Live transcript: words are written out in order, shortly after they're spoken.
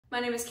My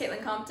name is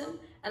Kaitlyn Compton,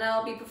 and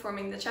I'll be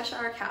performing the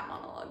Cheshire Cat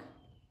monologue.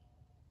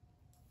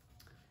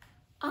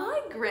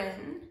 I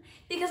grin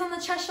because I'm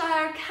the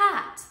Cheshire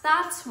Cat,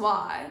 that's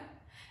why.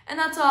 And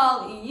that's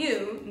all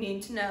you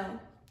need to know.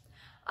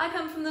 I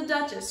come from the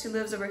Duchess who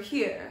lives over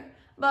here,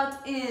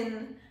 but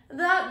in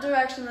that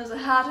direction there's a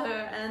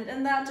Hatter, and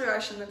in that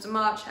direction there's a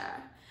March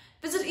Hare.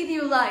 Visit either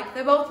you like,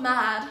 they're both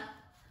mad.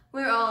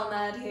 We're all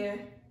mad here.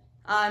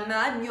 I'm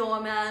mad and you're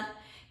mad.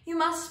 You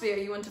must fear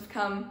you wouldn't have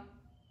come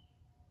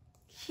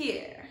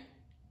here.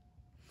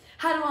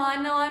 How do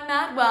I know I'm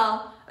mad?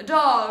 Well, a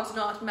dog's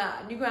not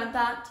mad. You grant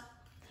that?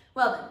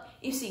 Well then,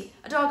 you see,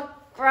 a dog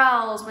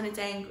growls when it's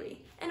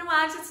angry and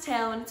wags its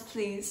tail when it's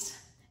pleased.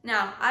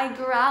 Now, I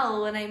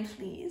growl when I'm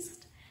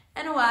pleased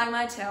and wag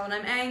my tail when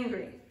I'm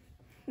angry.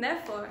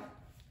 Therefore,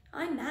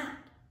 I'm mad.